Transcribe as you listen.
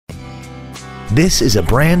This is a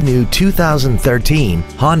brand new 2013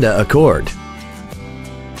 Honda Accord.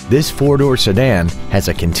 This four-door sedan has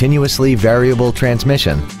a continuously variable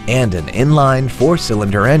transmission and an inline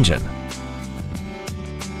four-cylinder engine.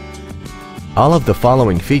 All of the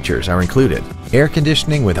following features are included: air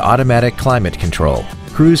conditioning with automatic climate control,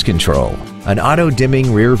 cruise control, an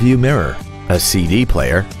auto-dimming rear-view mirror, a CD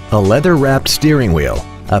player, a leather-wrapped steering wheel,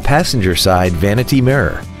 a passenger side vanity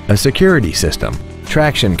mirror, a security system,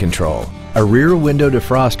 traction control, a rear window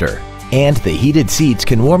defroster, and the heated seats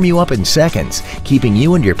can warm you up in seconds, keeping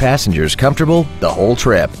you and your passengers comfortable the whole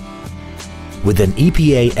trip. With an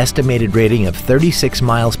EPA estimated rating of 36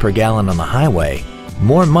 miles per gallon on the highway,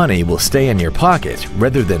 more money will stay in your pocket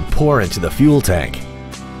rather than pour into the fuel tank.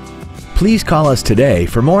 Please call us today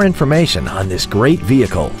for more information on this great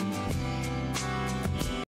vehicle.